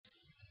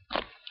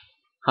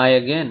Hi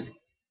again.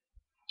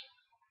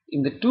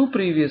 In the two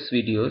previous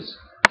videos,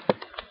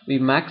 we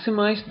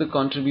maximized the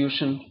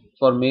contribution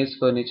for Maze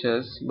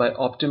Furnitures by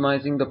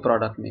optimizing the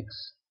product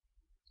mix.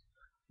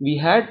 We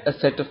had a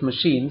set of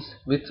machines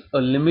with a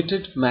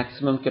limited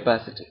maximum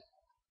capacity.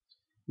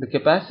 The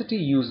capacity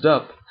used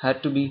up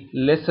had to be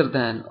lesser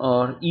than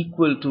or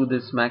equal to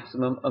this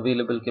maximum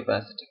available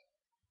capacity.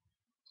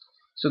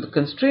 So the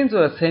constraints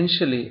are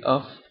essentially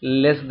of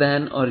less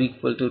than or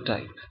equal to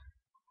type.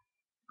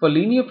 For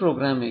linear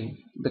programming,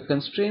 the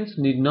constraints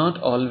need not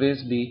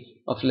always be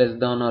of less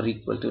than or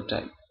equal to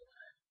type.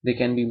 They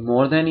can be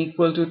more than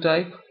equal to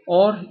type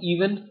or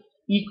even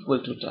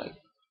equal to type.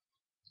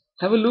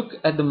 Have a look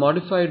at the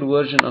modified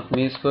version of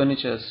Maze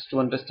Furnitures to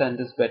understand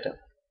this better.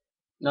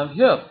 Now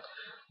here,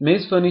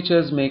 Maze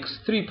Furnitures makes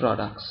three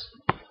products: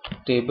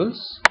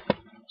 tables,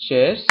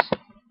 chairs,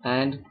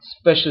 and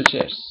special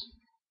chairs.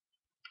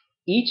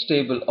 Each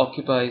table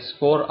occupies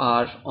 4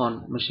 hours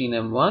on machine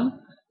M1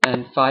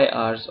 and 5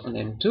 hours on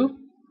M2.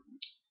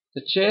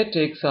 The chair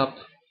takes up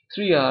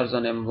 3 hours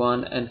on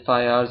M1 and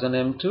 5 hours on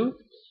M2,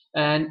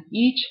 and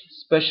each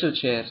special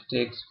chair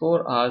takes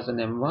 4 hours on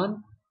M1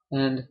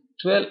 and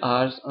 12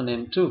 hours on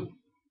M2.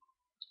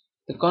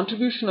 The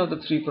contribution of the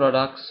three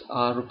products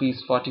are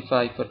Rs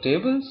 45 for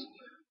tables,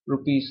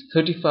 Rs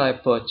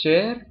 35 per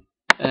chair,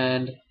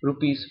 and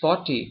Rs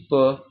 40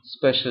 per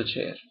special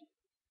chair.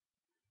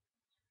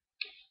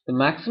 The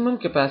maximum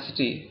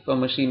capacity for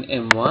machine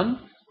M1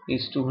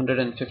 is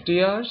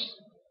 250 hours,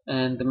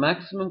 and the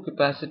maximum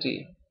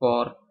capacity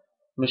for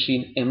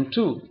machine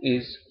M2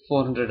 is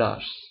 400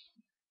 hours.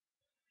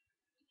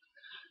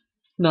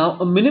 Now,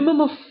 a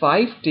minimum of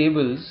 5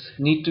 tables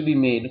need to be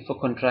made for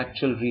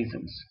contractual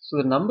reasons. So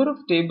the number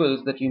of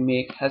tables that we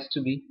make has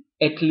to be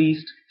at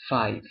least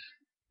 5.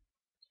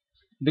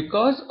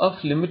 Because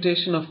of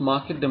limitation of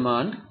market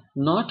demand,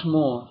 not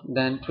more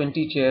than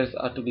 20 chairs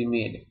are to be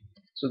made.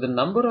 So the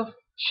number of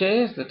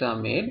chairs that are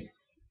made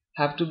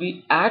have to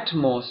be at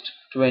most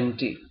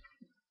 20.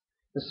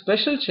 The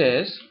special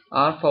chairs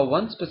are for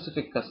one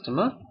specific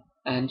customer,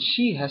 and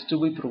she has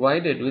to be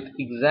provided with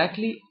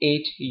exactly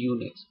 8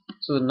 units.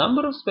 So the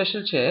number of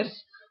special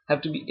chairs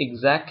have to be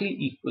exactly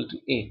equal to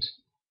 8.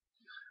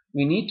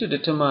 We need to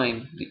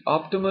determine the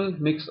optimal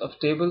mix of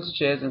tables,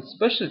 chairs, and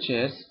special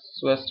chairs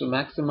so as to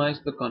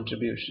maximize the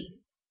contribution.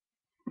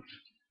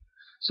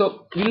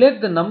 So we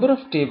let the number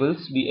of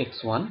tables be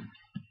x1,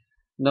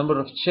 number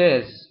of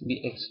chairs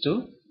be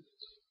x2,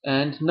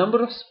 and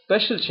number of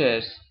special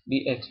chairs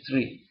be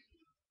x3.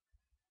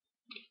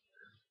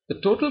 The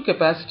total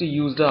capacity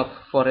used up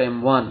for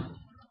M1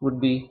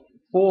 would be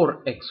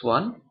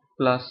 4x1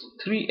 plus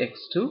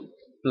 3x2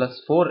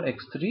 plus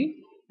 4x3,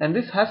 and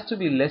this has to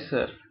be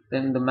lesser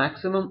than the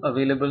maximum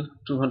available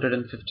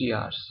 250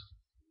 hours.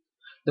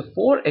 The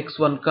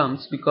 4x1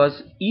 comes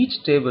because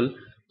each table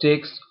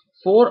takes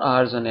 4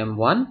 hours on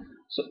M1,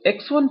 so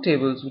x1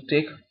 tables would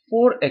take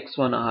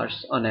 4x1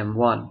 hours on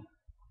M1,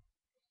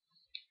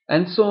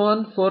 and so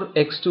on for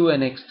x2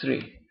 and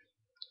x3.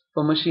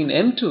 For machine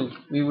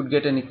M2, we would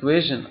get an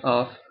equation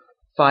of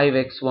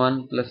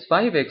 5x1 plus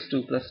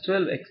 5x2 plus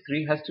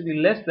 12x3 has to be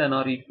less than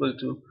or equal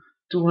to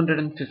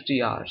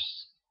 250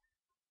 hours.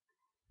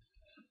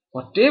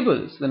 For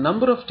tables, the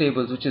number of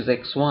tables, which is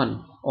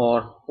x1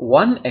 or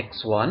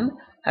 1x1,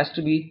 has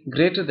to be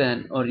greater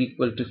than or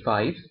equal to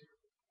 5.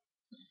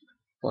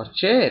 For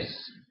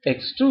chairs,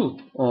 x2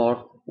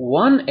 or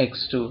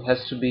 1x2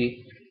 has to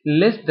be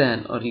less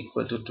than or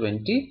equal to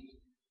 20.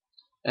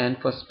 And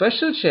for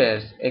special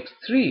chairs,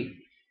 x3,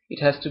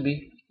 it has to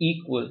be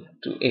equal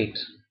to 8.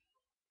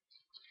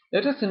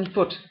 Let us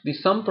input the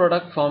sum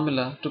product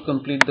formula to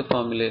complete the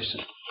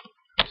formulation.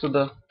 So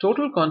the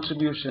total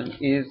contribution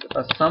is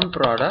a sum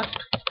product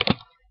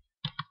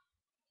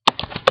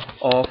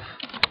of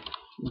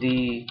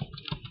the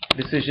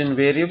decision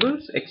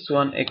variables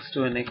x1, x2,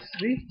 and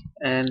x3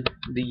 and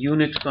the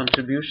unit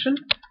contribution.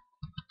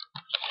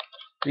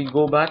 We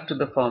go back to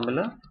the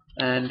formula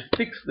and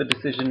fix the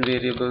decision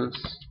variables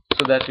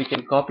so that we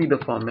can copy the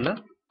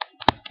formula.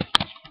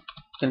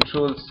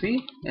 Control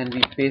C, and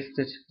we paste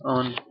it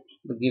on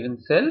the given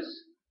cells.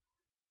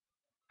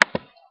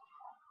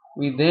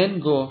 We then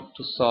go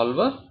to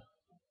solver.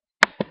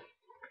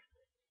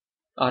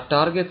 Our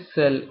target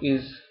cell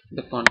is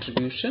the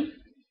contribution,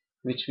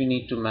 which we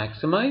need to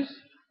maximize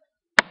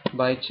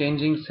by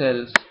changing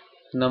cells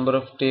number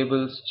of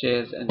tables,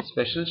 chairs, and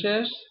special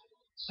chairs.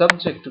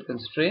 Subject to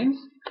constraints,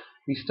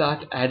 we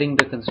start adding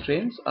the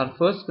constraints. Our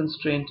first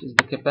constraint is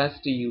the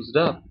capacity used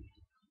up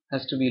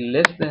has to be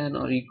less than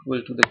or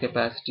equal to the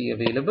capacity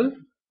available.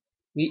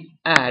 We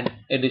add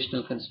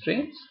additional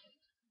constraints.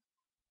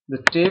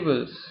 The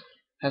tables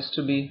has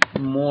to be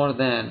more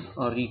than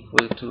or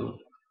equal to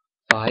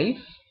 5.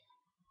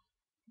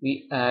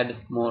 We add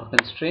more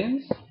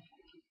constraints.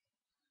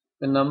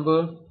 The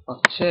number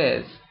of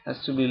chairs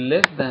has to be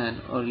less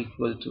than or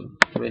equal to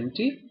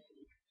 20,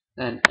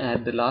 and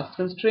add the last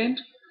constraint.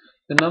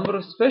 The number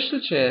of special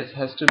chairs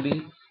has to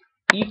be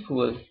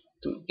equal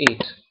to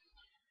 8.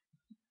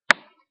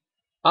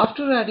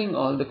 After adding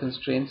all the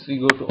constraints, we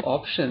go to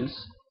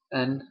options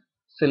and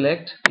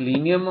select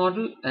linear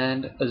model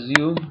and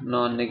assume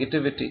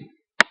non-negativity.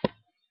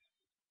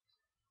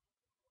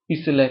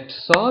 We select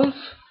solve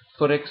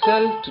for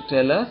Excel to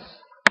tell us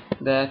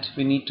that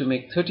we need to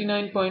make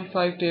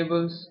 39.5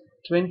 tables,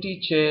 20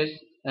 chairs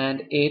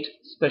and 8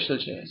 special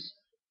chairs.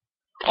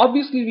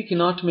 Obviously we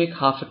cannot make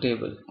half a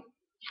table,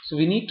 so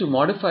we need to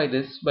modify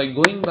this by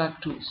going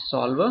back to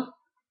solver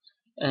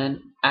and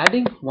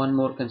adding one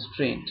more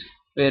constraint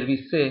where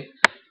we say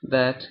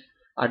that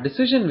our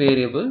decision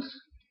variables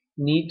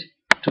need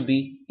to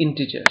be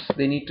integers.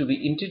 They need to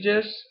be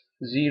integers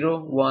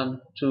 0,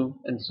 1, 2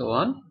 and so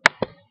on,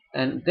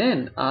 and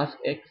then ask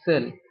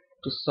Excel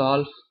to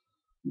solve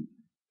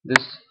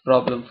this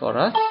problem for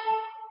us.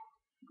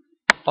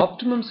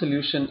 Optimum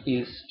solution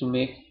is to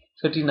make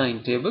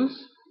 39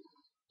 tables,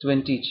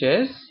 20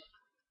 chairs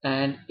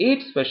and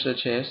 8 special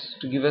chairs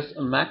to give us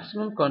a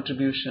maximum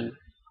contribution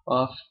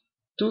of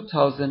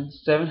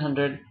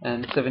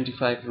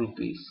 2,775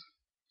 rupees.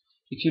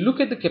 If you look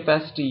at the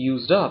capacity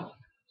used up,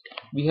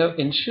 we have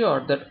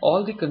ensured that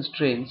all the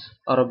constraints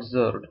are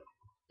observed.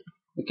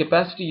 The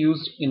capacity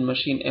used in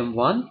machine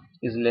M1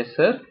 is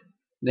lesser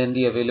than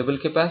the available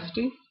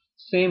capacity.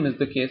 Same is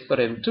the case for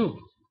M2.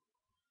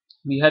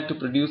 We had to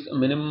produce a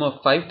minimum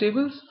of 5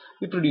 tables,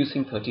 we're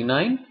producing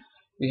 39.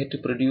 We had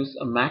to produce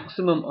a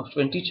maximum of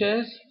 20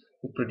 chairs,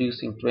 we're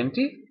producing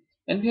 20.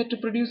 And we had to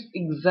produce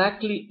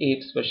exactly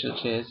 8 special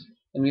chairs,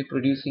 and we're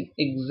producing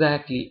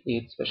exactly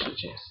 8 special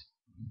chairs.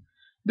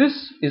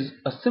 This is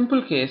a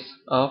simple case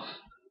of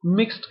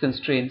mixed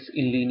constraints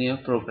in linear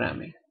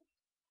programming.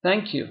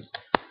 Thank you.